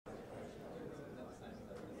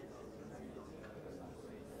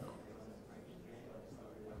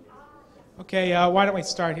Okay, why don't we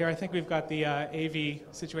start here? I think we've got the AV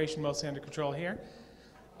situation mostly under control here.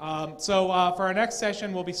 So for our next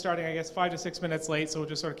session, we'll be starting, I guess, 5 to 6 minutes late, so we'll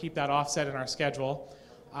just sort of keep that offset in our schedule.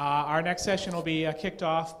 Our next session will be kicked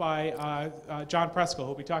off by John Preskill, who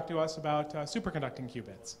will be talking to us about superconducting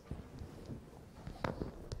qubits.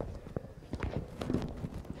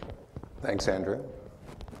 Thanks, Andrew.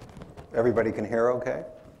 Everybody can hear okay?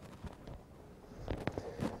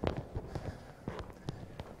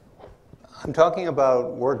 I'm talking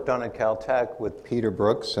about work done at Caltech with Peter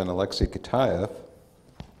Brooks and Alexei Kitaev.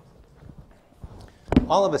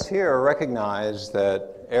 All of us here recognize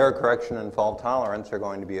that error correction and fault tolerance are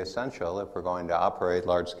going to be essential if we're going to operate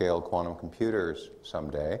large-scale quantum computers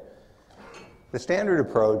someday. The standard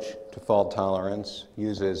approach to fault tolerance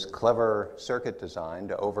uses clever circuit design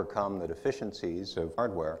to overcome the deficiencies of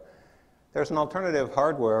hardware. There's an alternative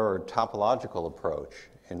hardware or topological approach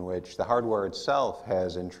in which the hardware itself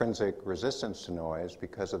has intrinsic resistance to noise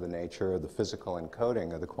because of the nature of the physical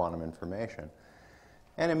encoding of the quantum information.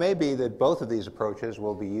 And it may be that both of these approaches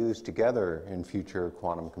will be used together in future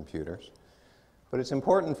quantum computers. But it's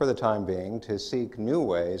important for the time being to seek new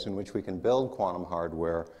ways in which we can build quantum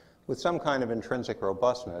hardware with some kind of intrinsic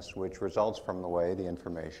robustness which results from the way the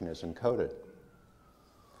information is encoded.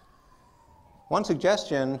 One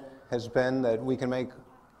suggestion has been that we can make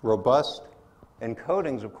robust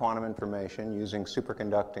encodings of quantum information using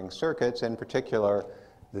superconducting circuits, in particular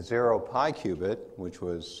the 0 pi qubit, which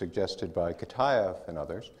was suggested by Kitaev and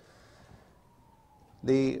others.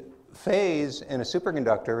 The phase in a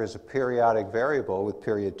superconductor is a periodic variable with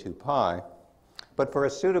period 2 pi, but for a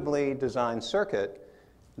suitably designed circuit,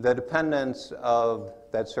 the dependence of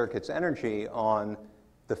that circuit's energy on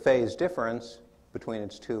the phase difference between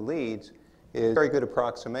its two leads is a very good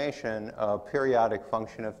approximation of periodic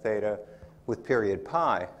function of theta with period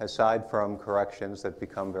pi, aside from corrections that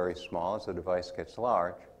become very small as the device gets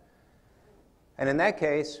large. And in that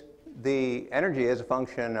case, the energy as a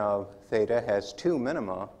function of theta has two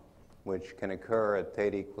minima, which can occur at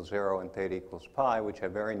theta equals 0 and theta equals pi, which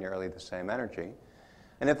have very nearly the same energy.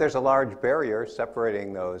 And if there's a large barrier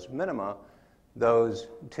separating those minima, those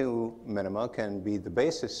two minima can be the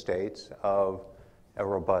basis states of a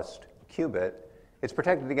robust qubit. It's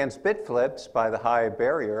protected against bit flips by the high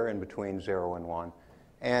barrier in between 0 and 1.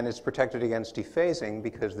 And it's protected against dephasing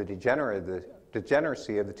because the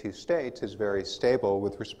degeneracy of the two states is very stable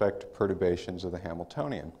with respect to perturbations of the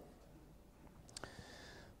Hamiltonian.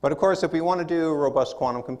 But of course, if we want to do robust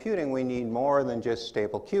quantum computing, we need more than just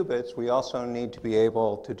stable qubits. We also need to be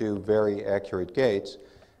able to do very accurate gates.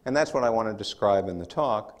 And that's what I want to describe in the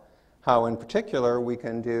talk, how in particular we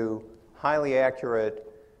can do highly accurate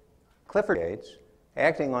Clifford gates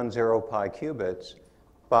acting on 0 pi qubits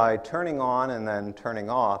by turning on and then turning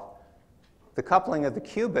off the coupling of the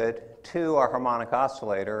qubit to our harmonic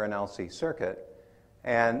oscillator, an LC circuit.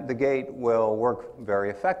 And the gate will work very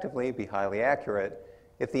effectively, be highly accurate,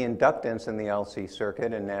 if the inductance in the LC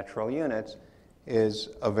circuit in natural units is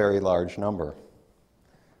a very large number.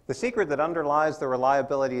 The secret that underlies the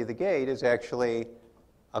reliability of the gate is actually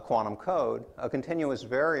a quantum code, a continuous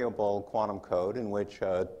variable quantum code in which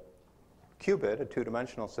a qubit, a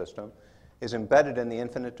two-dimensional system, is embedded in the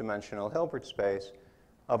infinite-dimensional Hilbert space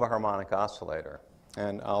of a harmonic oscillator.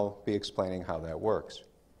 And I'll be explaining how that works.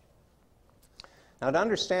 Now, to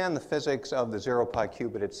understand the physics of the 0 pi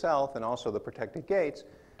qubit itself and also the protected gates,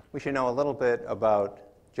 we should know a little bit about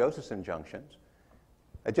Josephson junctions.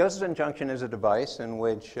 A Josephson junction is a device in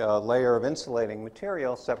which a layer of insulating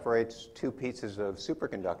material separates two pieces of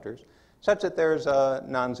superconductors such that there's a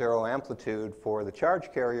non-zero amplitude for the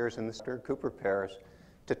charge carriers in the Cooper pairs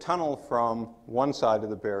to tunnel from one side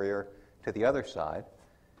of the barrier to the other side.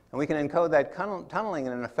 And we can encode that tunneling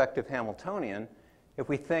in an effective Hamiltonian if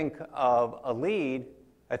we think of a lead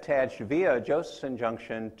attached via a Josephson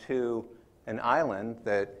junction to an island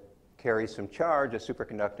that carries some charge, a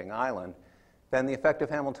superconducting island. Then the effective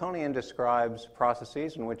Hamiltonian describes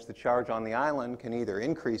processes in which the charge on the island can either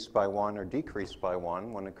increase by 1 or decrease by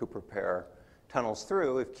 1 when a Cooper pair tunnels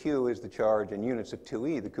through, if Q is the charge in units of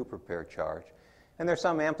 2e, the Cooper pair charge. And there's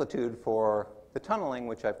some amplitude for the tunneling,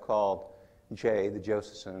 which I've called J, the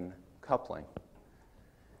Josephson coupling.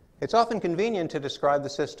 It's often convenient to describe the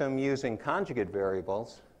system using conjugate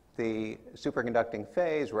variables, the superconducting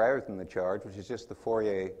phase rather than the charge, which is just the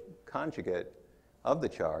Fourier conjugate of the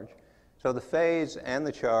charge. So the phase and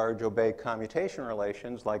the charge obey commutation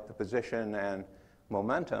relations like the position and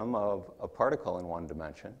momentum of a particle in one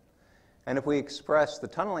dimension. And if we express the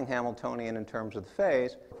tunneling Hamiltonian in terms of the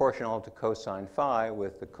phase, proportional to cosine phi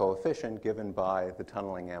with the coefficient given by the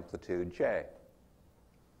tunneling amplitude J.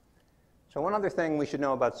 So one other thing we should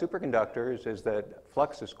know about superconductors is that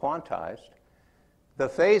flux is quantized. The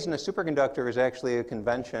phase in a superconductor is actually a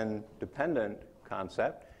convention-dependent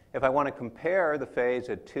concept. If I want to compare the phase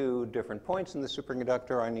at two different points in the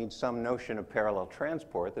superconductor, I need some notion of parallel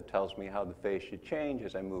transport that tells me how the phase should change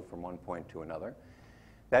as I move from one point to another.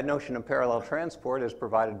 That notion of parallel transport is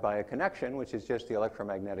provided by a connection, which is just the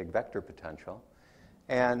electromagnetic vector potential.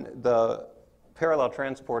 And the parallel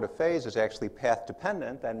transport of phase is actually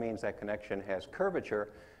path-dependent. That means that connection has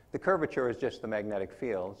curvature. The curvature is just the magnetic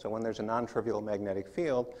field. So when there's a non-trivial magnetic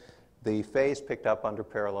field, the phase picked up under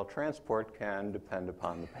parallel transport can depend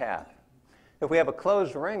upon the path. If we have a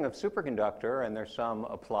closed ring of superconductor and there's some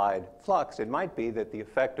applied flux, it might be that the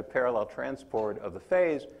effect of parallel transport of the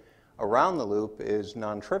phase around the loop is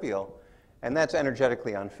non-trivial, and that's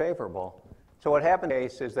energetically unfavorable. So what happens in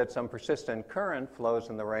this case is that some persistent current flows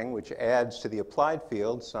in the ring, which adds to the applied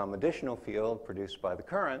field some additional field produced by the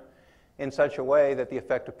current in such a way that the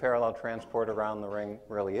effect of parallel transport around the ring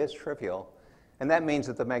really is trivial. And that means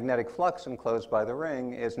that the magnetic flux enclosed by the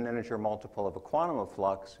ring is an integer multiple of a quantum of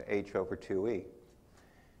flux, h over 2e.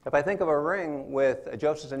 If I think of a ring with a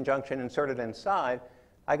Josephson junction inserted inside,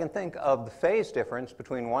 I can think of the phase difference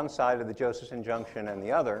between one side of the Josephson junction and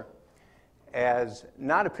the other as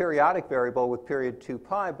not a periodic variable with period 2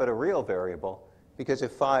 pi, but a real variable, because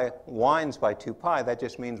if phi winds by 2 pi, that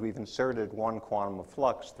just means we've inserted one quantum of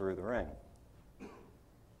flux through the ring.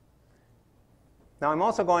 Now, I'm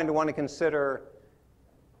also going to want to consider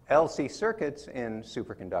LC circuits in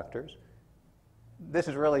superconductors. This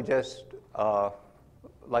is really just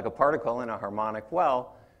like a particle in a harmonic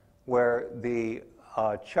well, where the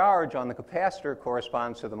charge on the capacitor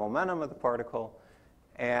corresponds to the momentum of the particle,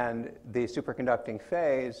 and the superconducting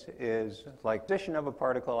phase is like the position of a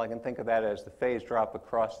particle. I can think of that as the phase drop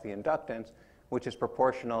across the inductance, which is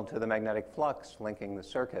proportional to the magnetic flux linking the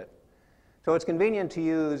circuit. So it's convenient to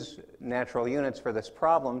use natural units for this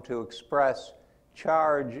problem to express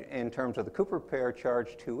charge in terms of the Cooper pair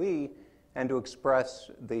charge 2e, and to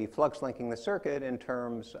express the flux linking the circuit in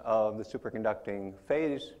terms of the superconducting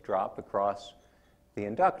phase drop across the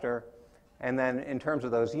inductor. And then in terms of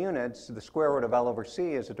those units, the square root of L over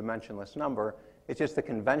C is a dimensionless number. It's just the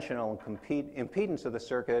conventional impedance of the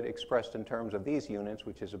circuit expressed in terms of these units,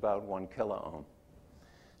 which is about 1 kiloohm.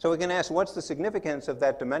 So we can ask, what's the significance of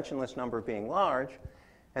that dimensionless number being large?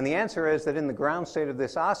 And the answer is that in the ground state of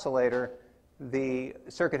this oscillator, the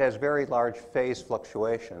circuit has very large phase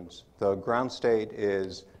fluctuations. The ground state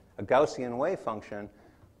is a Gaussian wave function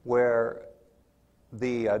where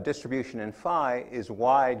the distribution in phi is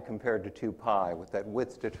wide compared to 2 pi, with that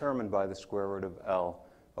width determined by the square root of L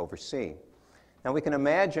over C. Now we can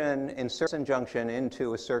imagine inserting junction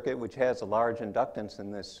into a circuit which has a large inductance in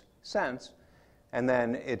this sense, and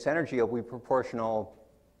then its energy will be proportional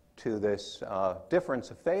to this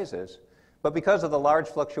difference of phases. But because of the large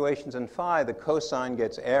fluctuations in phi, the cosine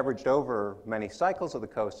gets averaged over many cycles of the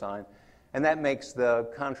cosine, and that makes the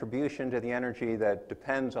contribution to the energy that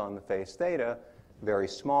depends on the phase theta very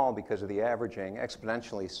small because of the averaging,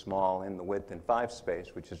 exponentially small in the width and 5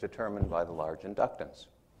 space, which is determined by the large inductance.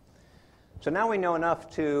 So now we know enough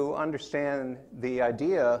to understand the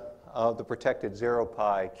idea of the protected 0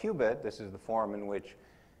 pi qubit. This is the form in which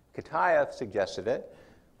Kitaev suggested it.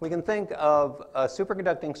 We can think of a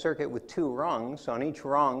superconducting circuit with 2 rungs. On each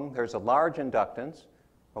rung, there's a large inductance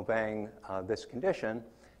obeying this condition,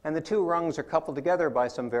 and the 2 rungs are coupled together by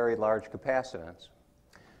some very large capacitance.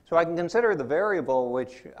 So I can consider the variable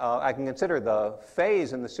which, I can consider the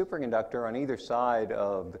phase in the superconductor on either side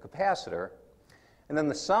of the capacitor. And then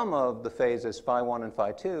the sum of the phases phi 1 and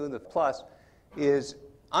phi 2, the plus, is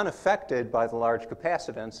unaffected by the large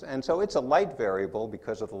capacitance. And so it's a light variable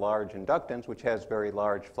because of the large inductance, which has very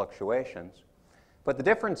large fluctuations. But the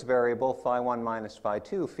difference variable, phi 1 minus phi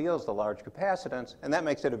 2, feels the large capacitance, and that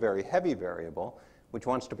makes it a very heavy variable, which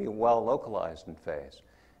wants to be well localized in phase.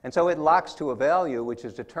 And so it locks to a value which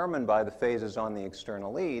is determined by the phases on the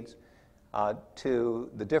external leads to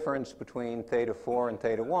the difference between theta 4 and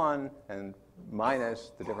theta 1, and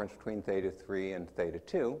minus the difference between theta 3 and theta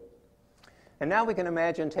 2. And now we can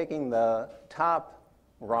imagine taking the top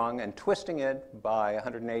rung and twisting it by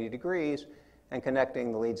 180 degrees and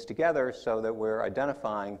connecting the leads together so that we're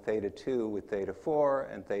identifying theta 2 with theta 4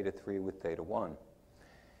 and theta 3 with theta 1.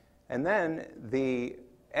 And then the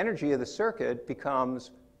energy of the circuit becomes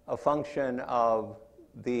a function of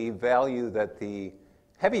the value that the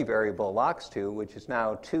heavy variable locks to, which is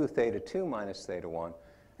now 2 theta 2 minus theta 1.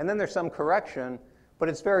 And then there's some correction, but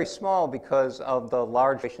it's very small because of the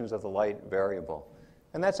large variations of the light variable.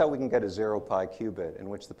 And that's how we can get a 0 pi qubit, in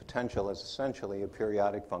which the potential is essentially a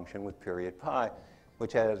periodic function with period pi,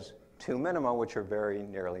 which has two minima, which are very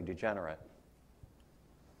nearly degenerate.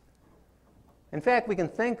 In fact, we can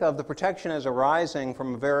think of the protection as arising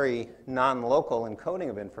from a very non-local encoding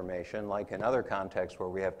of information, like in other contexts where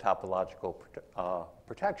we have topological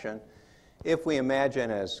protection, if we imagine,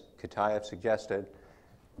 as Kitaev suggested,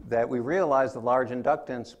 that we realize the large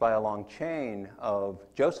inductance by a long chain of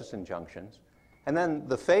Josephson junctions, and then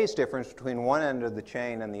the phase difference between one end of the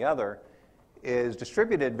chain and the other is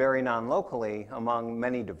distributed very non-locally among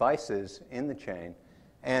many devices in the chain.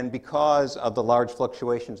 And because of the large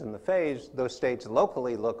fluctuations in the phase, those states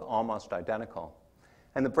locally look almost identical.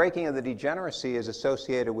 And the breaking of the degeneracy is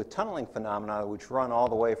associated with tunneling phenomena which run all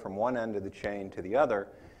the way from one end of the chain to the other,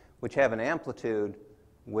 which have an amplitude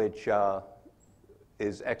which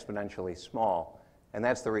is exponentially small. And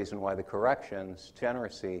that's the reason why the corrections,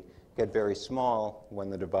 degeneracy, get very small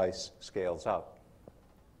when the device scales up.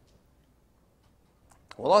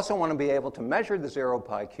 We'll also want to be able to measure the 0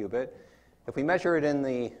 pi qubit. If we measure it in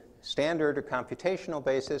the standard or computational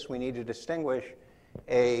basis, we need to distinguish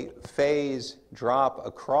a phase drop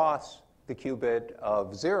across the qubit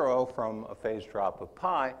of 0 from a phase drop of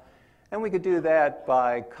pi. And we could do that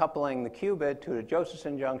by coupling the qubit to a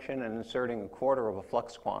Josephson junction and inserting a quarter of a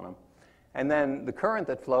flux quantum. And then the current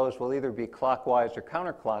that flows will either be clockwise or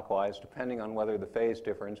counterclockwise, depending on whether the phase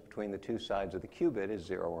difference between the two sides of the qubit is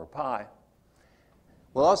 0 or pi.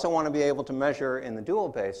 We'll also want to be able to measure in the dual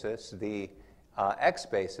basis the x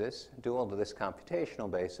basis, dual to this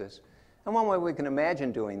computational basis. And one way we can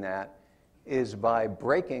imagine doing that is by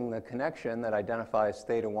breaking the connection that identifies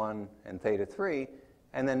theta 1 and theta 3,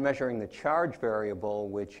 and then measuring the charge variable,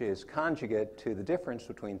 which is conjugate to the difference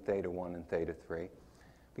between theta 1 and theta 3.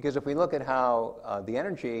 Because if we look at how the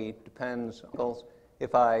energy depends,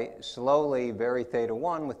 if I slowly vary theta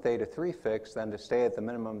 1 with theta 3 fixed, then to stay at the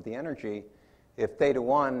minimum of the energy, if theta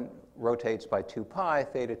 1 rotates by 2 pi,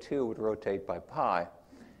 theta 2 would rotate by pi.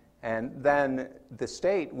 And then the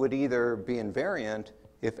state would either be invariant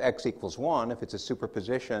if x equals 1, if it's a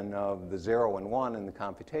superposition of the 0 and 1 in the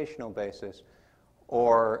computational basis,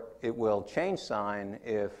 or it will change sign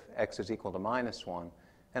if x is equal to -1.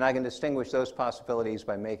 And I can distinguish those possibilities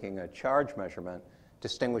by making a charge measurement,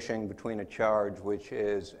 distinguishing between a charge which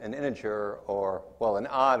is an integer or, well, an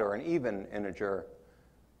odd or an even integer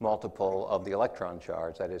multiple of the electron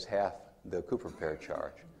charge, that is half the Cooper pair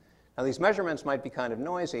charge. Now these measurements might be kind of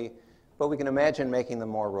noisy, but we can imagine making them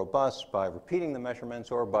more robust by repeating the measurements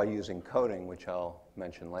or by using coding, which I'll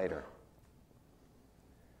mention later.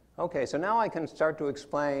 Okay, so now I can start to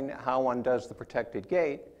explain how one does the protected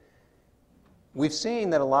gate. We've seen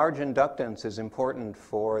that a large inductance is important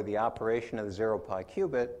for the operation of the 0 pi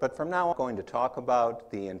qubit, but from now on I'm going to talk about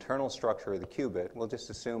the internal structure of the qubit. We'll just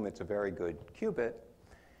assume it's a very good qubit.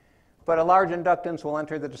 But a large inductance will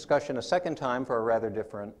enter the discussion a second time for a rather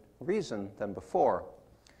different reason than before.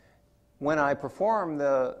 When I perform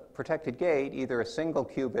the protected gate, either a single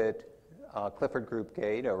qubit Clifford group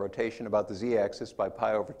gate, a rotation about the z-axis by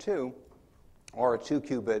pi over 2, or a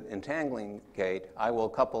 2-qubit entangling gate, I will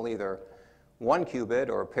couple either one qubit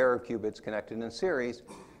or a pair of qubits connected in series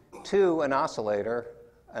to an oscillator,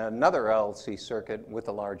 another LC circuit with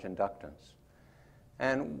a large inductance.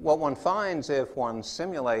 And what one finds if one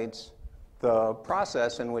simulates the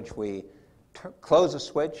process in which we close a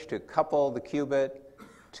switch to couple the qubit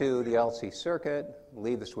to the LC circuit,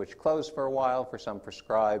 leave the switch closed for a while for some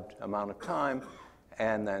prescribed amount of time,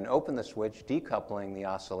 and then open the switch, decoupling the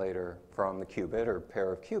oscillator from the qubit or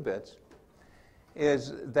pair of qubits,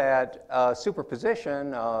 is that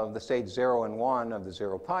superposition of the states 0 and 1 of the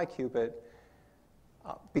 0 pi qubit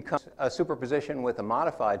becomes a superposition with a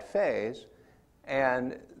modified phase.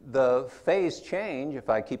 And the phase change, if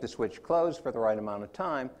I keep the switch closed for the right amount of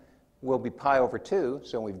time, will be pi over 2.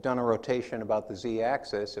 So we've done a rotation about the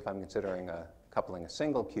z-axis, if I'm considering coupling a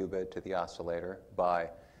single qubit to the oscillator, by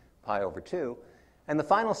pi over 2. And the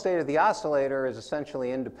final state of the oscillator is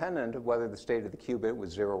essentially independent of whether the state of the qubit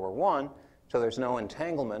was 0 or 1. So there's no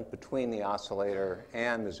entanglement between the oscillator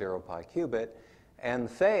and the 0 pi qubit. And the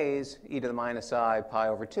phase, e to the minus I pi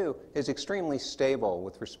over 2, is extremely stable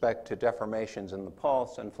with respect to deformations in the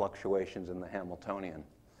pulse and fluctuations in the Hamiltonian.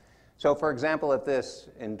 So for example, if this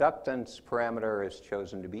inductance parameter is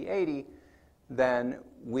chosen to be 80, then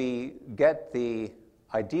we get the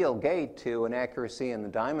ideal gate to an accuracy in the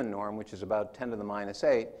diamond norm, which is about 10 to the minus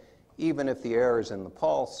 8, even if the errors in the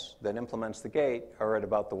pulse that implements the gate are at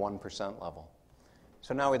about the 1% level.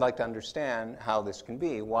 So now we'd like to understand how this can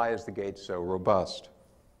be. Why is the gate so robust?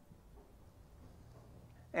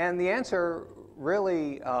 And the answer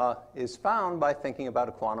really is found by thinking about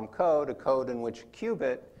a quantum code, a code in which a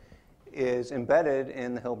qubit is embedded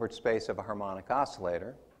in the Hilbert space of a harmonic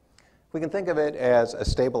oscillator. We can think of it as a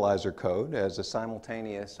stabilizer code, as a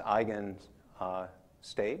simultaneous eigen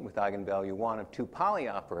state with eigenvalue 1 of two poly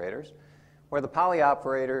operators, where the poly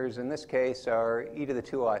operators in this case are e to the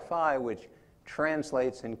 2i phi, which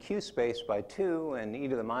translates in q space by 2, and e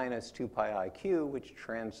to the minus 2 pi iq, which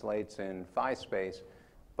translates in phi space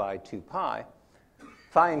by 2 pi.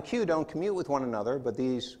 Phi and q don't commute with one another, but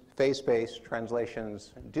these phase space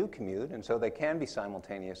translations do commute, and so they can be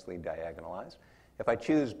simultaneously diagonalized. If I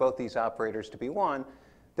choose both these operators to be 1,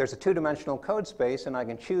 there's a two-dimensional code space, and I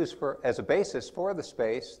can choose as a basis for the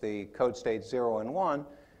space the code states 0 and 1,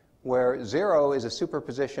 where 0 is a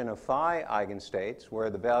superposition of phi eigenstates,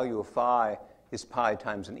 where the value of phi is pi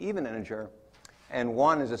times an even integer, and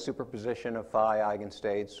 1 is a superposition of phi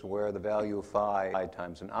eigenstates, where the value of phi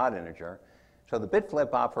times an odd integer. So the bit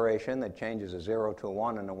flip operation that changes a 0 to a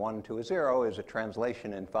 1 and a 1 to a 0 is a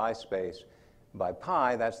translation in phi space by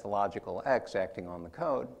pi. That's the logical x acting on the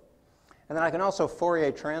code. And then I can also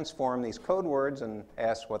Fourier transform these code words and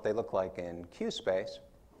ask what they look like in q space.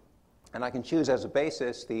 And I can choose as a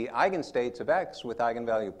basis the eigenstates of x with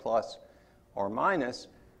eigenvalue plus or minus,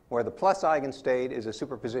 where the plus eigenstate is a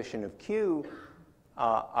superposition of q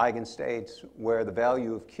eigenstates, where the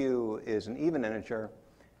value of q is an even integer,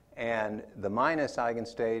 and the minus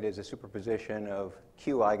eigenstate is a superposition of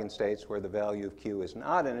q eigenstates, where the value of q is an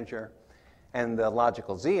odd integer. And the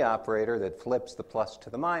logical z operator that flips the plus to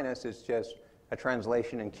the minus is just a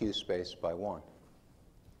translation in q space by 1.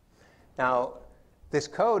 Now, this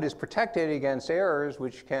code is protected against errors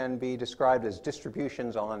which can be described as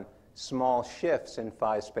distributions on small shifts in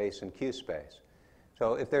phi space and q space.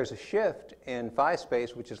 So if there's a shift in phi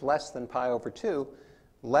space which is less than pi over 2,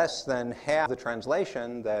 less than half the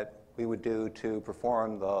translation that we would do to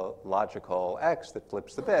perform the logical x that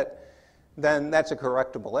flips the bit, then that's a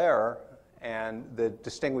correctable error, and the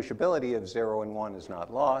distinguishability of 0 and 1 is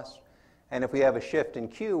not lost. And if we have a shift in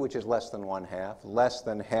q which is less than 1/2, less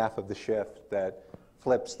than half of the shift that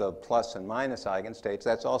flips the plus and minus eigenstates,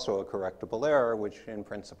 that's also a correctable error, which in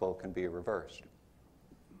principle can be reversed.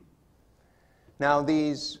 Now,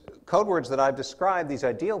 these code words that I've described, these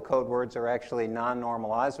ideal code words, are actually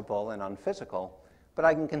non-normalizable and unphysical, but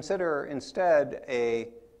I can consider instead an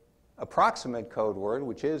approximate code word,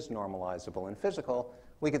 which is normalizable and physical.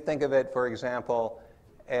 We could think of it, for example,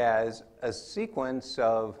 as a sequence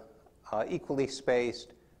of equally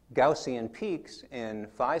spaced Gaussian peaks in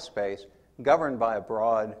phi space governed by a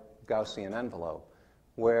broad Gaussian envelope,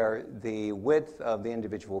 where the width of the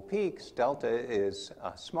individual peaks, delta, is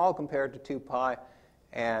small compared to 2 pi,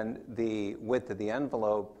 and the width of the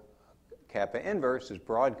envelope, kappa inverse, is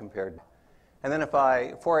broad compared. And then if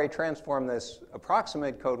I Fourier transform this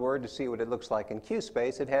approximate code word to see what it looks like in q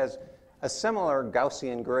space, it has a similar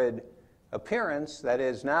Gaussian grid appearance. That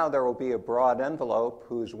is, now there will be a broad envelope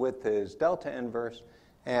whose width is delta inverse,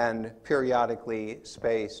 and periodically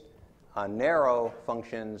spaced narrow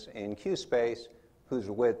functions in q space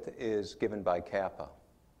whose width is given by kappa.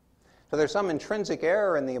 So there's some intrinsic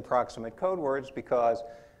error in the approximate code words because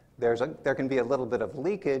there can be a little bit of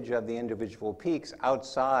leakage of the individual peaks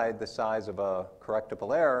outside the size of a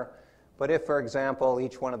correctable error. But if, for example,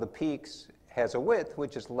 each one of the peaks has a width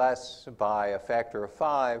which is less by a factor of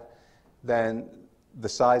 5 than the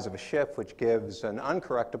size of a shift, which gives an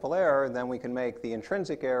uncorrectable error, then we can make the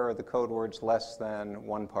intrinsic error of the code words less than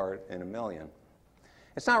 1 part in a million.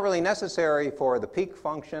 It's not really necessary for the peak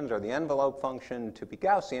functions or the envelope function to be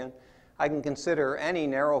Gaussian. I can consider any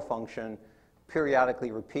narrow function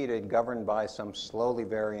periodically repeated governed by some slowly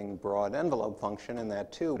varying broad envelope function, and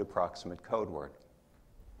that too is an approximate code word.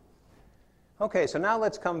 Okay, so now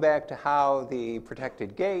let's come back to how the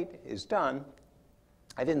protected gate is done.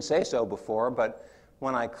 I didn't say so before, but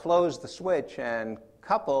when I close the switch and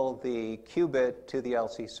couple the qubit to the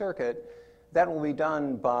LC circuit, that will be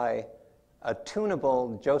done by a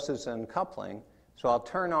tunable Josephson coupling. So I'll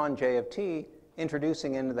turn on J of t,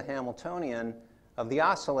 introducing into the Hamiltonian of the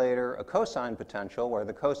oscillator a cosine potential, where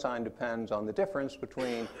the cosine depends on the difference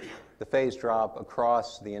between the phase drop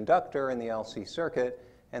across the inductor in the LC circuit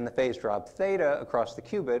and the phase drop theta across the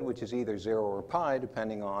qubit, which is either 0 or pi,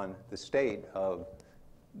 depending on the state of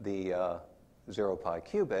the 0 pi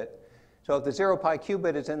qubit. So if the 0 pi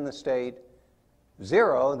qubit is in the state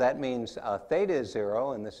 0, that means theta is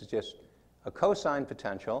 0, and this is just a cosine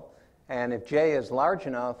potential. And if J is large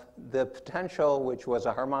enough, the potential, which was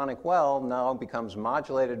a harmonic well, now becomes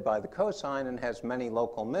modulated by the cosine and has many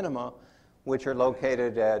local minima, which are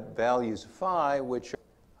located at values of phi, which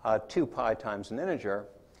are 2 pi times an integer.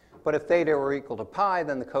 But if theta were equal to pi,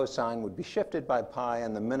 then the cosine would be shifted by pi,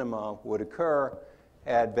 and the minima would occur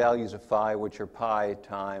at values of phi, which are pi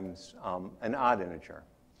times an odd integer.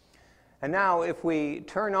 And now if we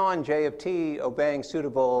turn on J of t obeying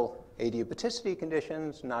suitable adiabaticity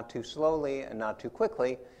conditions, not too slowly and not too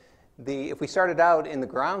quickly, if we started out in the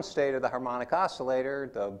ground state of the harmonic oscillator,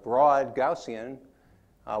 the broad Gaussian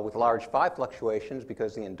with large phi fluctuations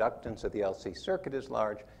because the inductance of the LC circuit is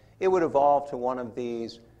large, it would evolve to one of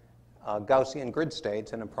these Gaussian grid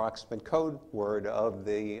states, an approximate code word of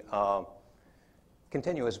the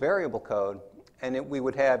continuous variable code. And we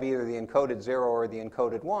would have either the encoded 0 or the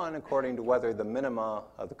encoded 1 according to whether the minima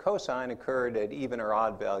of the cosine occurred at even or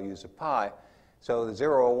odd values of pi. So the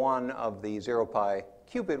 0 or 1 of the 0 pi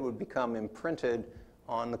qubit would become imprinted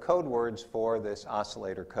on the code words for this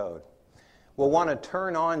oscillator code. We'll want to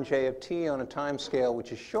turn on J of t on a time scale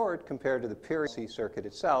which is short compared to the period LC circuit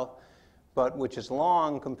itself, but which is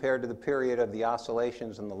long compared to the period of the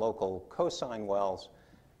oscillations in the local cosine wells,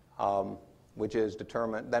 which is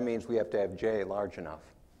determined. That means we have to have J large enough.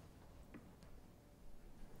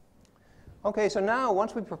 Okay, so now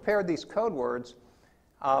once we've prepared these code words,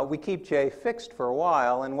 we keep J fixed for a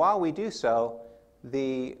while, and while we do so,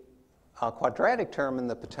 the quadratic term in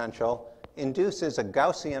the potential induces a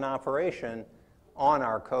Gaussian operation on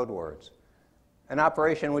our code words. An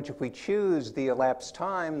operation which, if we choose the elapsed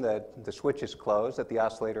time that the switch is closed, that the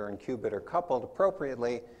oscillator and qubit are coupled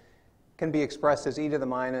appropriately, can be expressed as e to the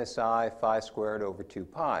minus I phi squared over 2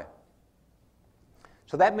 pi.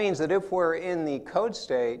 So that means that if we're in the code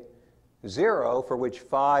state 0, for which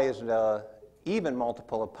phi is an even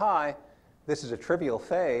multiple of pi, this is a trivial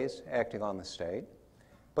phase acting on the state.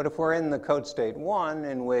 But if we're in the code state 1,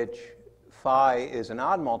 in which phi is an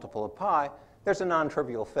odd multiple of pi, there's a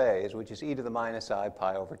non-trivial phase, which is e to the minus I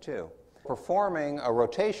pi over 2, performing a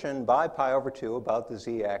rotation by pi over 2 about the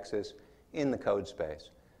z-axis in the code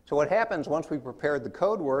space. So what happens once we've prepared the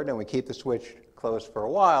code word and we keep the switch closed for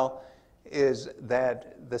a while is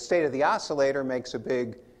that the state of the oscillator makes a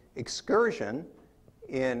big excursion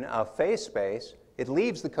in a phase space. It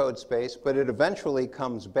leaves the code space, but it eventually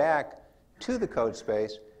comes back to the code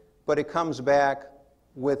space, but it comes back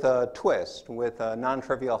with a twist, with a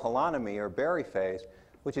non-trivial holonomy or Berry phase,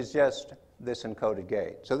 which is just this encoded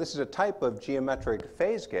gate. So this is a type of geometric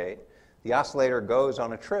phase gate. The oscillator goes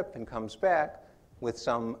on a trip and comes back with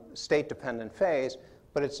some state-dependent phase,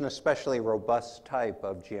 but it's an especially robust type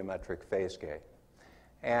of geometric phase gate.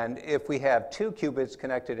 And if we have two qubits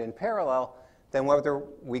connected in parallel, then whether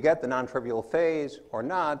we get the non-trivial phase or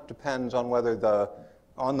not depends on whether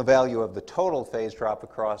on the value of the total phase drop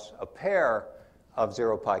across a pair of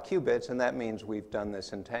 0 pi qubits, and that means we've done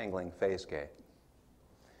this entangling phase gate.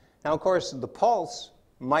 Now, of course, the pulse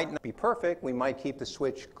might not be perfect. We might keep the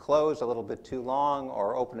switch closed a little bit too long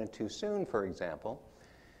or open it too soon, for example.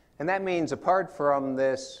 And that means apart from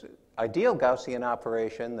this ideal Gaussian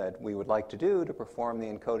operation that we would like to do to perform the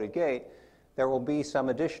encoded gate, there will be some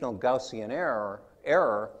additional Gaussian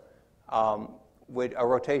error with a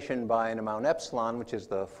rotation by an amount epsilon, which is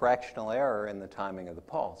the fractional error in the timing of the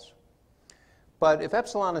pulse. But if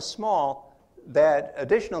epsilon is small, that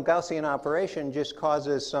additional Gaussian operation just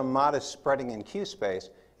causes some modest spreading in Q space.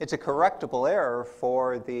 It's a correctable error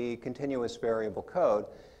for the continuous variable code.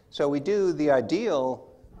 So we do the ideal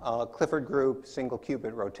Clifford group single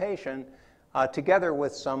qubit rotation together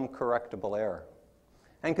with some correctable error.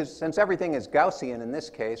 And since everything is Gaussian in this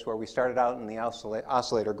case, where we started out in the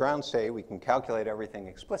oscillator ground state, we can calculate everything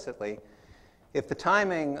explicitly. If the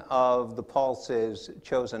timing of the pulse is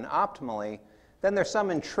chosen optimally, then there's some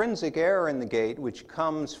intrinsic error in the gate which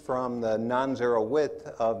comes from the non-zero width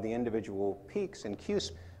of the individual peaks in Q,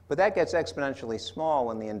 but that gets exponentially small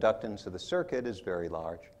when the inductance of the circuit is very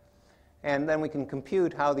large. And then we can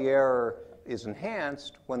compute how the error is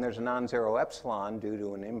enhanced when there's a non-zero epsilon due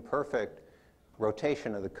to an imperfect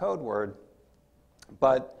rotation of the code word.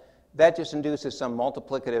 But that just induces some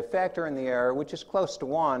multiplicative factor in the error, which is close to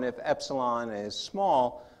 1 if epsilon is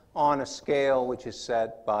small on a scale which is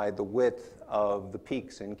set by the width of the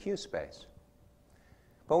peaks in Q space.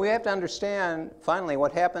 But we have to understand, finally,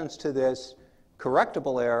 what happens to this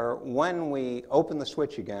correctable error when we open the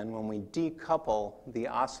switch again, when we decouple the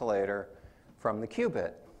oscillator from the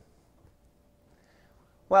qubit.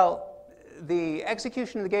 Well, the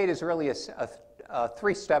execution of the gate is really a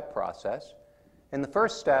three-step process. In the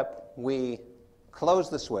first step, we close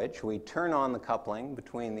the switch. We turn on the coupling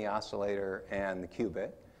between the oscillator and the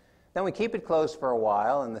qubit. Then we keep it closed for a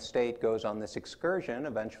while, and the state goes on this excursion,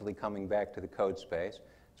 eventually coming back to the code space.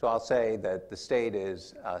 So I'll say that the state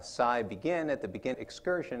is psi begin at the begin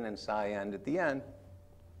excursion and psi end at the end.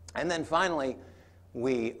 And then finally,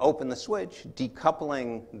 we open the switch,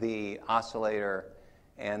 decoupling the oscillator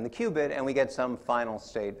and the qubit, and we get some final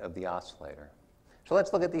state of the oscillator. So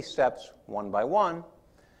let's look at these steps one by one.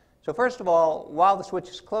 So first of all, while the switch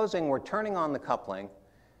is closing, we're turning on the coupling.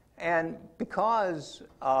 And because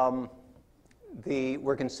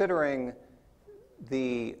we're considering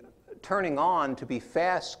the turning on to be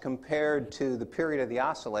fast compared to the period of the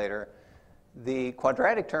oscillator, the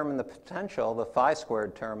quadratic term in the potential, the phi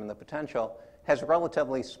squared term in the potential, has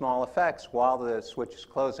relatively small effects while the switch is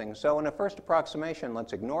closing. So in a first approximation,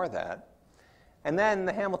 let's ignore that. And then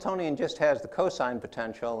the Hamiltonian just has the cosine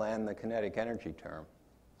potential and the kinetic energy term.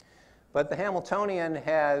 But the Hamiltonian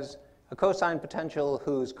has a cosine potential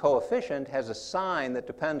whose coefficient has a sign that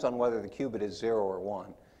depends on whether the qubit is 0 or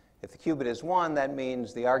 1. If the qubit is 1, that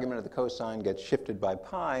means the argument of the cosine gets shifted by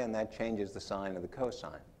pi, and that changes the sign of the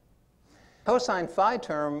cosine. Cosine phi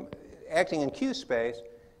term acting in Q space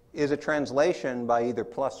is a translation by either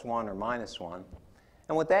 +1 or -1.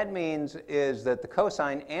 And what that means is that the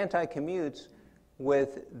cosine anti-commutes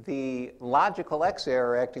with the logical X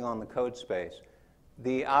error acting on the code space,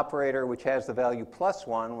 the operator which has the value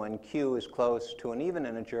 +1 when Q is close to an even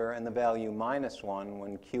integer, and the value -1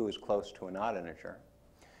 when Q is close to an odd integer.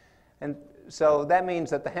 And so that means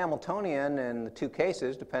that the Hamiltonian in the two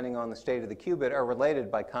cases, depending on the state of the qubit, are related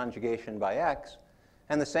by conjugation by X.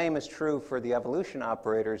 And the same is true for the evolution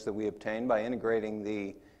operators that we obtain by integrating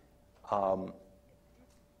the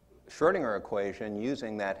Schrödinger equation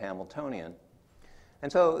using that Hamiltonian.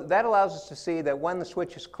 And so that allows us to see that when the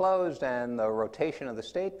switch is closed and the rotation of the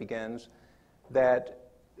state begins, that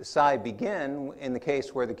psi begin, in the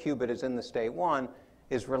case where the qubit is in the state 1,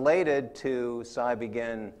 is related to psi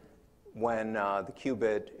begin when the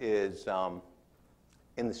qubit is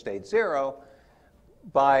in the state 0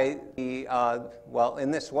 by the, well, in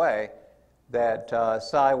this way, that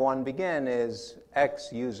psi 1 begin is x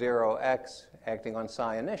u0 x acting on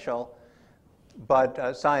psi initial, but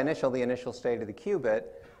psi initial, the initial state of the qubit.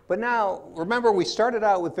 But now, remember, we started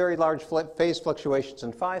out with very large phase fluctuations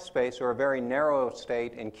in phi space, or a very narrow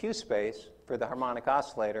state in Q space for the harmonic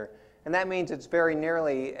oscillator. And that means it's very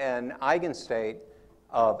nearly an eigenstate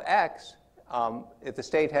of x. If the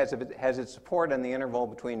state has its support in the interval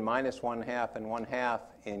between -1/2 and 1/2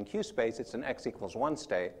 in Q space, it's an x = 1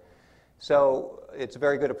 state. So it's a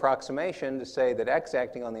very good approximation to say that x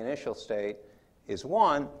acting on the initial state is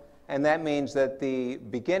 1. And that means that the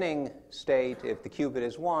beginning state, if the qubit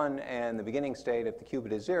is 1, and the beginning state, if the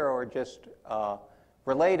qubit is 0, are just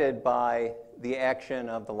related by the action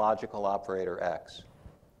of the logical operator x.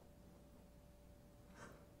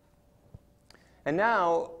 And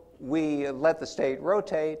now we let the state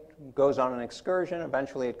rotate, goes on an excursion.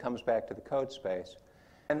 Eventually, it comes back to the code space.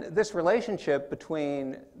 And this relationship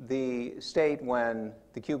between the state when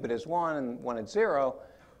the qubit is 1 and when it's 0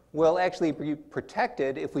 will actually be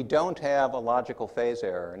protected if we don't have a logical phase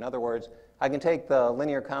error. In other words, I can take the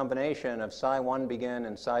linear combination of psi 1 begin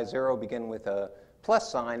and psi 0 begin with a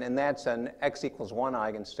plus sign, and that's an x = 1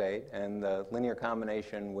 eigenstate. And the linear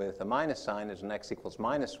combination with a minus sign is an x =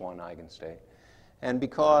 -1 eigenstate. And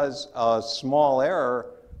because a small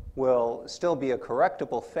error will still be a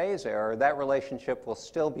correctable phase error, that relationship will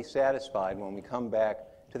still be satisfied when we come back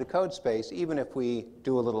to the code space, even if we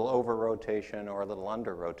do a little over-rotation or a little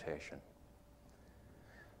under-rotation.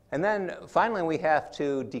 And then finally, we have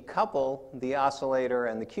to decouple the oscillator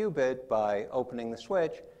and the qubit by opening the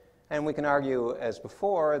switch. And we can argue, as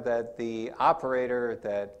before, that the operator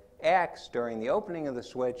that acts during the opening of the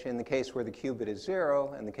switch, in the case where the qubit is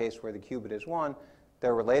 0 and the case where the qubit is 1,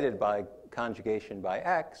 they're related by conjugation by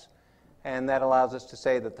X. And that allows us to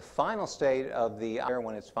say that the final state of the oscillator,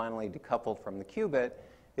 when it's finally decoupled from the qubit,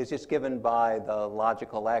 is just given by the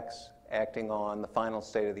logical X acting on the final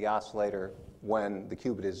state of the oscillator when the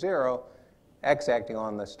qubit is 0. X acting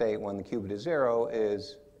on the state when the qubit is 0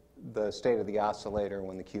 is the state of the oscillator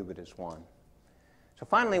when the qubit is 1. So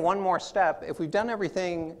finally, one more step. If we've done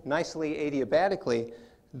everything nicely adiabatically,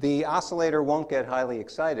 the oscillator won't get highly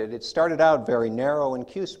excited. It started out very narrow in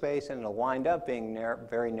Q space, and it'll wind up being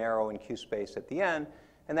very narrow in Q space at the end.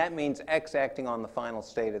 And that means X acting on the final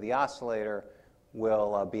state of the oscillator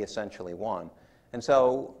will be essentially 1. And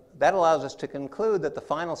so that allows us to conclude that the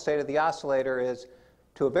final state of the oscillator is,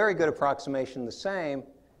 to a very good approximation, the same,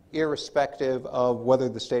 irrespective of whether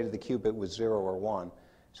the state of the qubit was 0 or 1.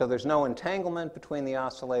 So there's no entanglement between the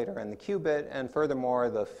oscillator and the qubit, and furthermore,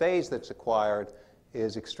 the phase that's acquired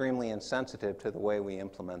is extremely insensitive to the way we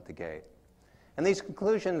implement the gate. And these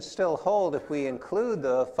conclusions still hold if we include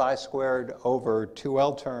the phi squared over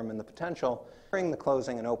 2L term in the potential during the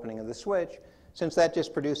closing and opening of the switch, since that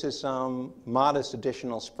just produces some modest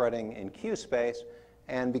additional spreading in Q space,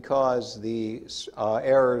 and because the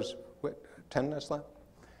errors, 10 minutes left?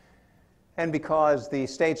 And because the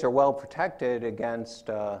states are well protected against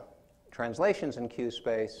translations in Q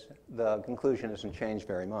space, the conclusion hasn't changed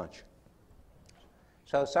very much.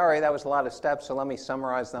 So sorry, that was a lot of steps, so let me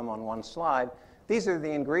summarize them on one slide. These are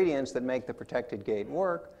the ingredients that make the protected gate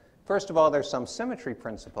work. First of all, there's some symmetry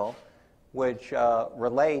principle, which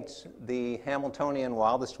relates the Hamiltonian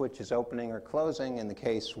while the switch is opening or closing in the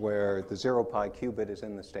case where the 0 pi qubit is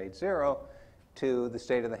in the state 0 to the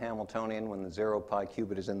state of the Hamiltonian when the 0 pi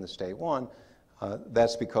qubit is in the state 1.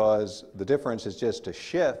 That's because the difference is just a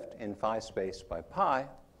shift in phi space by pi.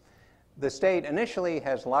 The state initially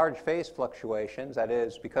has large phase fluctuations. That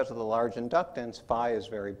is, because of the large inductance, phi is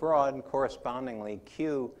very broad, and correspondingly,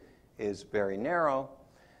 Q is very narrow.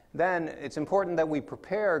 Then it's important that we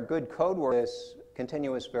prepare good code for this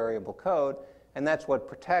continuous variable code, and that's what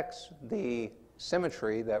protects the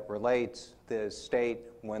symmetry that relates the state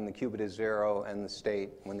when the qubit is 0 and the state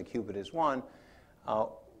when the qubit is 1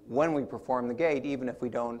 when we perform the gate, even if we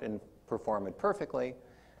don't perform it perfectly.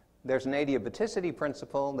 There's an adiabaticity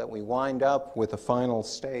principle that we wind up with a final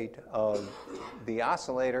state of the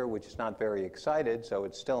oscillator, which is not very excited, so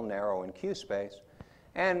it's still narrow in Q space.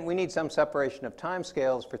 And we need some separation of time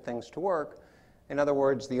scales for things to work. In other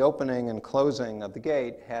words, the opening and closing of the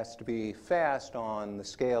gate has to be fast on the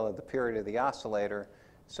scale of the period of the oscillator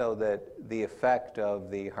so that the effect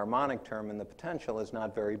of the harmonic term in the potential is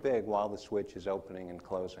not very big while the switch is opening and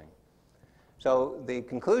closing. So the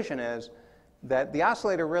conclusion is that the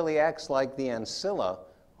oscillator really acts like the ancilla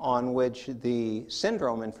on which the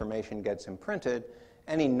syndrome information gets imprinted.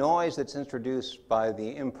 Any noise that's introduced by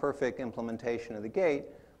the imperfect implementation of the gate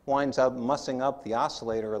winds up mussing up the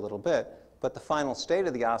oscillator a little bit, but the final state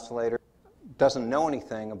of the oscillator doesn't know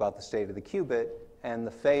anything about the state of the qubit, and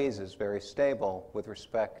the phase is very stable with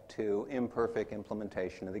respect to imperfect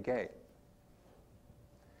implementation of the gate.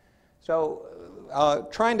 So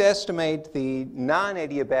trying to estimate the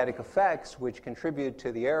non-adiabatic effects which contribute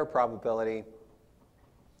to the error probability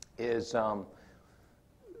is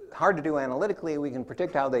hard to do analytically. We can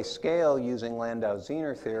predict how they scale using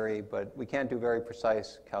Landau-Zener theory, but we can't do very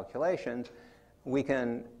precise calculations. We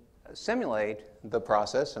can simulate the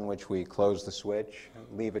process in which we close the switch,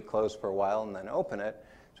 leave it closed for a while, and then open it.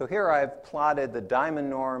 So here I've plotted the diamond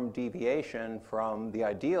norm deviation from the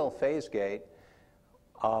ideal phase gate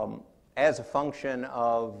as a function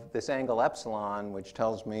of this angle epsilon, which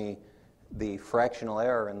tells me the fractional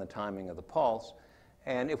error in the timing of the pulse.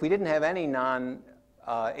 And if we didn't have any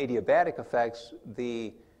non-adiabatic effects,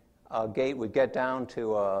 the gate would get down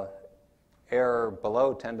to an error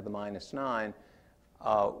below 10 to the minus 9.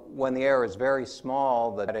 When the error is very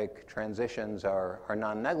small, the adiabatic transitions are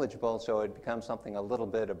non-negligible, so it becomes something a little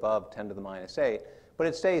bit above 10 to the minus 8. But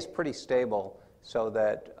it stays pretty stable so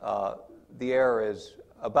that the error is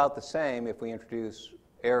about the same if we introduce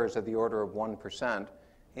errors of the order of 1%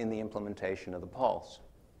 in the implementation of the pulse.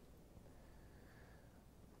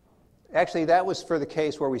 Actually, that was for the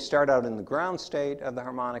case where we start out in the ground state of the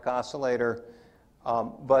harmonic oscillator,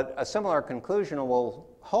 but a similar conclusion will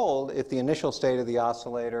hold if the initial state of the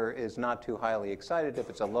oscillator is not too highly excited, if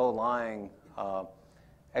it's a low-lying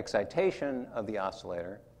excitation of the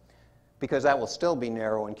oscillator, because that will still be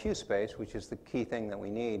narrow in Q space, which is the key thing that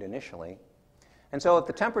we need initially. And so if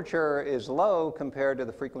the temperature is low compared to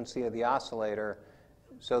the frequency of the oscillator,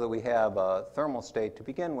 so that we have a thermal state to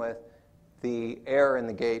begin with, the error in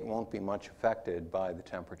the gate won't be much affected by the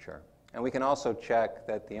temperature. And we can also check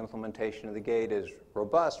that the implementation of the gate is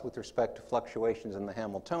robust with respect to fluctuations in the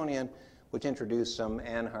Hamiltonian, which introduce some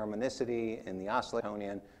anharmonicity in the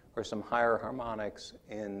oscillatonian or some higher harmonics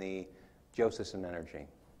in the Josephson energy.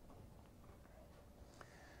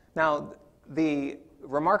 Now, the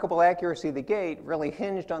remarkable accuracy of the gate really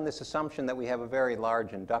hinged on this assumption that we have a very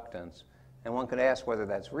large inductance. And one could ask whether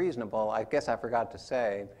that's reasonable. I guess I forgot to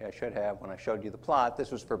say, I should have when I showed you the plot, this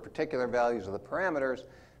was for particular values of the parameters.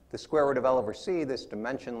 The square root of L over C, this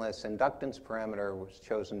dimensionless inductance parameter, was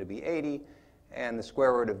chosen to be 80. And the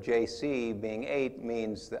square root of JC being 8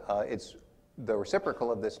 means that, it's the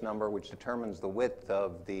reciprocal of this number, which determines the width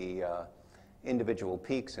of the individual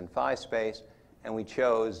peaks in phi space. And we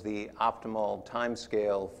chose the optimal time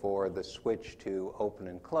scale for the switch to open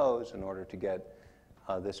and close in order to get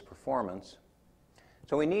this performance.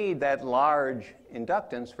 So we need that large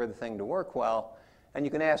inductance for the thing to work well. And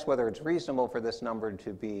you can ask whether it's reasonable for this number to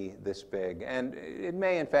be this big. And it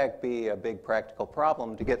may, in fact, be a big practical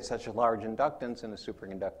problem to get such a large inductance in a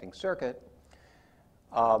superconducting circuit.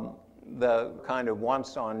 The kind of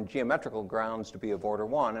wants on geometrical grounds to be of order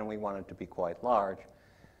 1, and we want it to be quite large.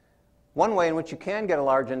 One way in which you can get a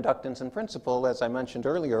large inductance in principle, as I mentioned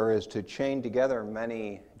earlier, is to chain together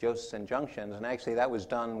many Josephson junctions. And actually, that was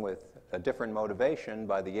done with a different motivation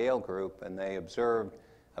by the Yale group, and they observed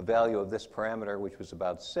a value of this parameter, which was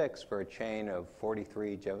about 6 for a chain of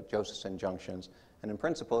 43 Josephson junctions. And in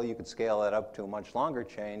principle, you could scale that up to a much longer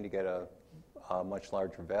chain to get a much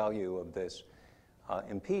larger value of this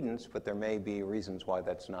impedance, but there may be reasons why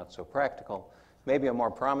that's not so practical. Maybe a more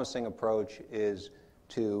promising approach is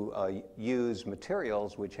to use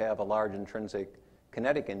materials which have a large intrinsic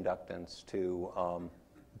kinetic inductance to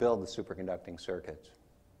build the superconducting circuits.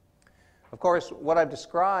 Of course, what I've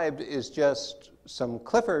described is just some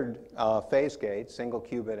Clifford phase gates, single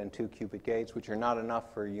qubit and 2 qubit gates, which are not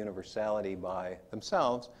enough for universality by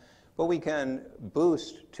themselves, but we can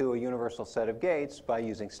boost to a universal set of gates by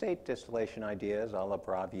using state distillation ideas, a la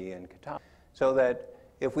Bravyi and Katabi, so that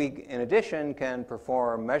if we, in addition, can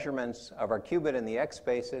perform measurements of our qubit in the x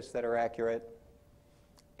basis that are accurate,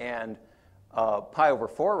 and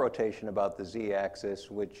pi/4 rotation about the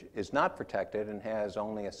z-axis, which is not protected and has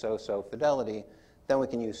only a so-so fidelity, then we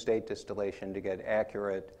can use state distillation to get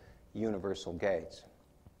accurate universal gates.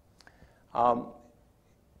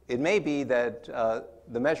 It may be that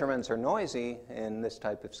the measurements are noisy in this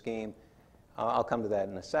type of scheme. I'll come to that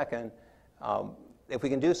in a second. If we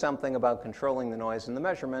can do something about controlling the noise in the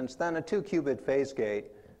measurements, then a 2 qubit phase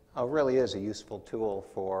gate really is a useful tool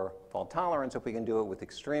for fault tolerance if we can do it with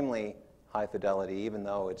extremely high fidelity, even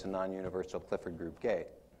though it's a non-universal Clifford group gate.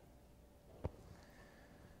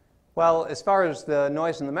 Well, as far as the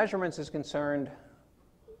noise in the measurements is concerned,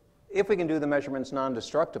 if we can do the measurements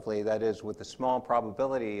non-destructively, that is, with a small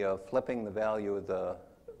probability of flipping the value of the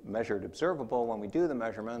measured observable when we do the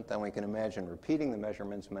measurement, then we can imagine repeating the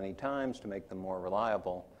measurements many times to make them more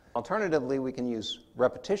reliable. Alternatively, we can use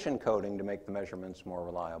repetition coding to make the measurements more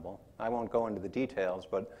reliable. I won't go into the details,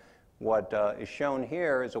 but what is shown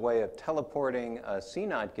here is a way of teleporting a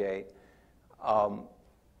C0 gate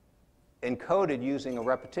encoded using a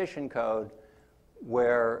repetition code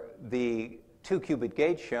where the 2 qubit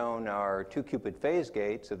gates shown are 2 qubit phase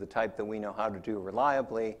gates of the type that we know how to do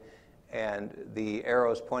reliably, and the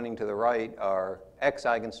arrows pointing to the right are x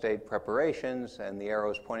eigenstate preparations, and the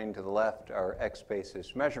arrows pointing to the left are x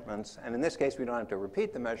basis measurements. And in this case, we don't have to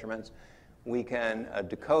repeat the measurements. We can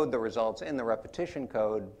decode the results in the repetition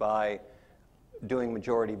code by doing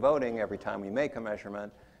majority voting every time we make a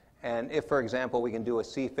measurement. And if, for example, we can do a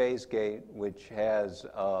C phase gate which has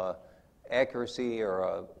accuracy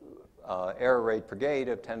or error rate per gate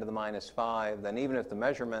of 10 to the minus 5, then even if the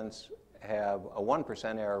measurements have a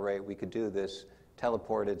 1% error rate, we could do this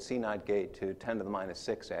teleported C0 gate to 10 to the minus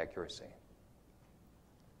 6 accuracy.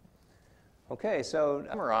 Okay, so to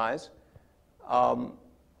summarize,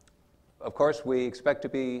 of course, we expect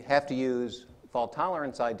to have to use fault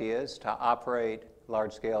tolerance ideas to operate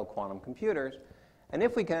large-scale quantum computers. And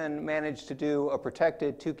if we can manage to do a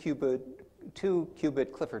protected 2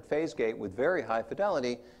 qubit Clifford phase gate with very high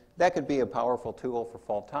fidelity, that could be a powerful tool for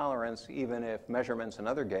fault tolerance, even if measurements in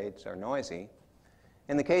other gates are noisy.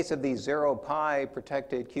 In the case of these 0 pi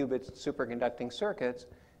protected qubit superconducting circuits,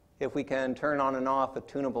 if we can turn on and off a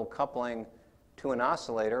tunable coupling to an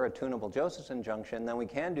oscillator, a tunable Josephson junction, then we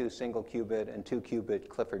can do single qubit and 2 qubit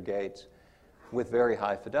Clifford gates with very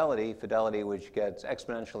high fidelity, fidelity which gets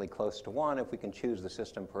exponentially close to 1 if we can choose the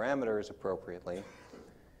system parameters appropriately.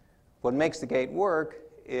 What makes the gate work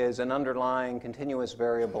is an underlying continuous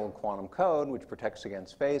variable quantum code which protects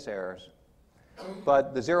against phase errors.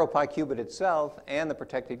 But the 0 pi qubit itself and the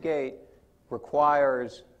protected gate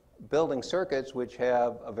requires building circuits which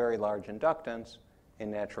have a very large inductance in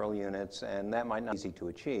natural units, and that might not be easy to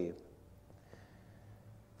achieve.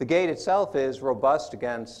 The gate itself is robust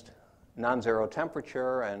against non-zero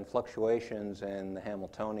temperature and fluctuations in the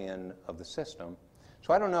Hamiltonian of the system.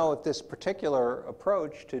 So I don't know if this particular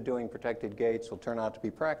approach to doing protected gates will turn out to be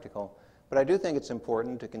practical, but I do think it's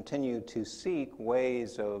important to continue to seek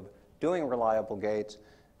ways of doing reliable gates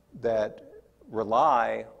that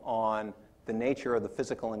rely on the nature of the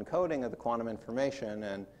physical encoding of the quantum information,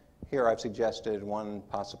 and here I've suggested one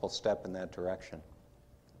possible step in that direction.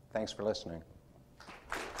 Thanks for listening.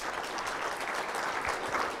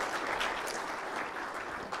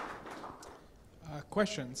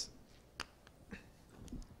 Questions?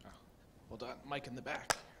 Oh, hold on, mic in the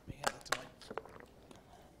back. Let me hand that to Mike.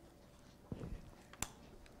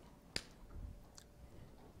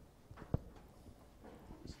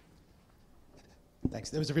 Thanks.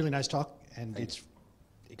 That was a really nice talk, and it's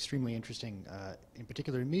extremely interesting, in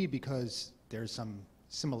particular to me, because there's some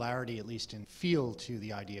similarity, at least in feel, to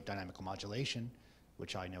the idea of dynamical modulation,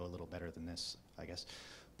 which I know a little better than this, I guess.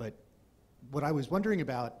 But what I was wondering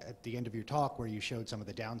about at the end of your talk, where you showed some of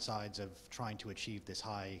the downsides of trying to achieve this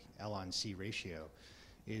high L on C ratio,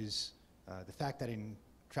 is the fact that in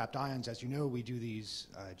trapped ions, as you know, we do these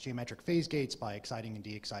geometric phase gates by exciting and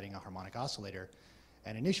de-exciting a harmonic oscillator.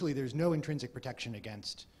 And initially, there's no intrinsic protection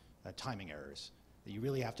against timing errors. You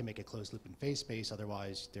really have to make a closed loop in phase space,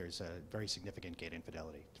 otherwise there's a very significant gate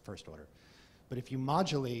infidelity to first order. But if you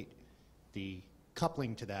modulate the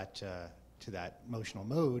coupling to that motional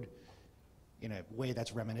mode in a way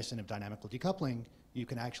that's reminiscent of dynamical decoupling, you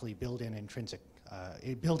can actually build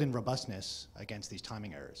in robustness against these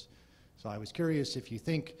timing errors. So I was curious if you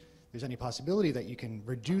think there's any possibility that you can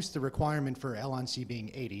reduce the requirement for L on C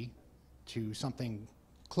being 80 to something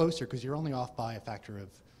closer, because you're only off by a factor of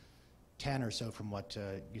 10 or so from what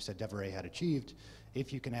you said Deveray had achieved,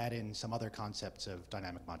 if you can add in some other concepts of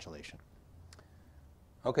dynamic modulation.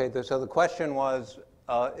 Okay, so the question was,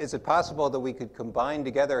 is it possible that we could combine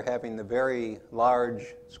together having the very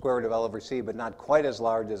large square root of L over C, but not quite as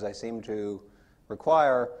large as I seem to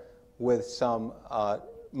require, with some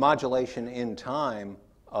modulation in time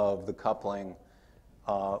of the coupling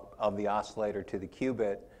of the oscillator to the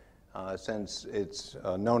qubit, since it's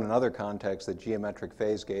known in other contexts that geometric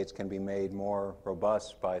phase gates can be made more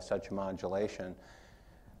robust by such a modulation.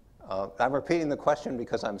 I'm repeating the question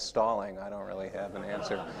because I'm stalling. I don't really have an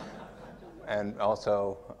answer. And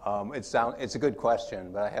also, it's a good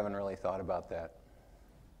question, but I haven't really thought about that.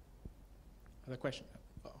 Other question?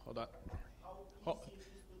 Oh, hold on. How easy it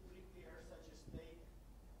is to prepare such a state?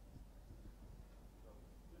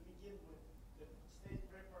 To begin with, the state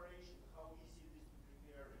preparation, how easy it is to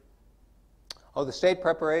prepare it? Oh, the state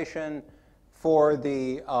preparation for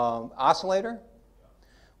the oscillator?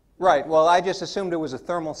 Right. Well, I just assumed it was a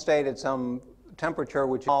thermal state at some temperature,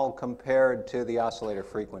 which is all compared to the oscillator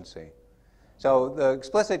frequency. So the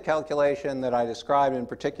explicit calculation that I described, in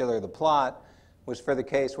particular the plot, was for the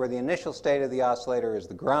case where the initial state of the oscillator is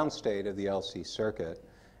the ground state of the LC circuit.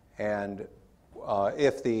 And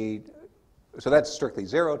so that's strictly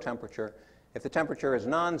zero temperature. If the temperature is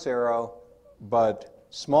non-zero, but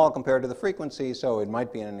small compared to the frequency, so it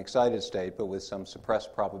might be in an excited state, but with some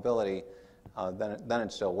suppressed probability, then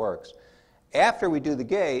it still works. After we do the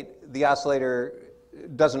gate, the oscillator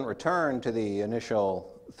doesn't return to the initial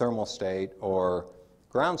thermal state or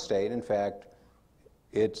ground state. In fact,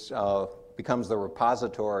 it becomes the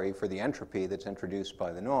repository for the entropy that's introduced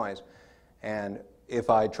by the noise. And if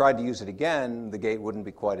I tried to use it again, the gate wouldn't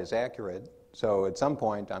be quite as accurate. So at some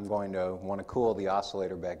point, I'm going to want to cool the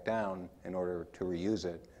oscillator back down in order to reuse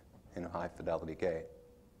it in a high-fidelity gate.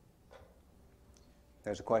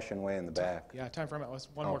 There's a question way in the back. Yeah, time for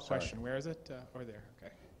one more question. Where is it? Over there.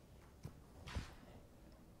 Okay.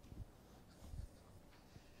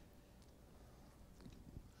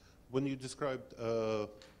 When you described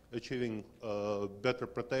achieving better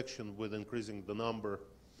protection with increasing the number,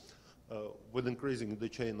 with increasing the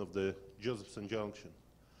chain of the Josephson junction,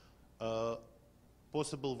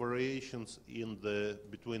 possible variations in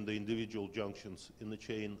between the individual junctions in the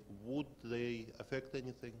chain, would they affect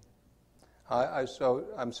anything? So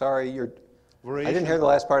I'm sorry, I didn't hear the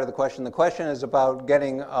last part of the question. The question is about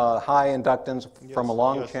getting high inductance from a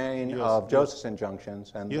long chain of Josephson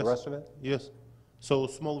junctions, and the rest of it? Yes. So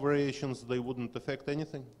small variations, they wouldn't affect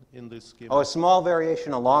anything in this scheme? Oh, a small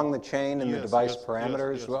variation along the chain in the device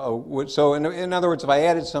parameters? Yes. So in other words, if I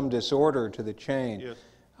added some disorder to the chain,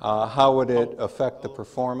 how would it affect the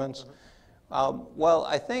performance? Well,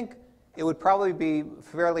 I think it would probably be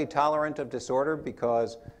fairly tolerant of disorder,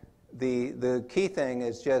 because the key thing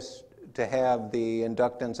is just to have the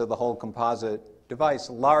inductance of the whole composite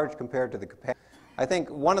device large compared to the capacity. I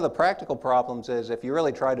think one of the practical problems is if you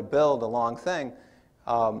really try to build a long thing,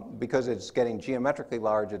 because it's getting geometrically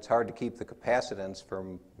large, it's hard to keep the capacitance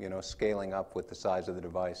from scaling up with the size of the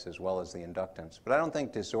device as well as the inductance. But I don't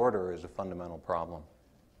think disorder is a fundamental problem.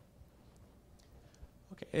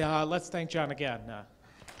 Okay, let's thank John again.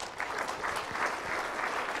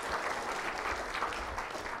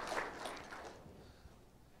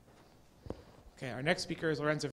 Okay, our next speaker is Lorenzo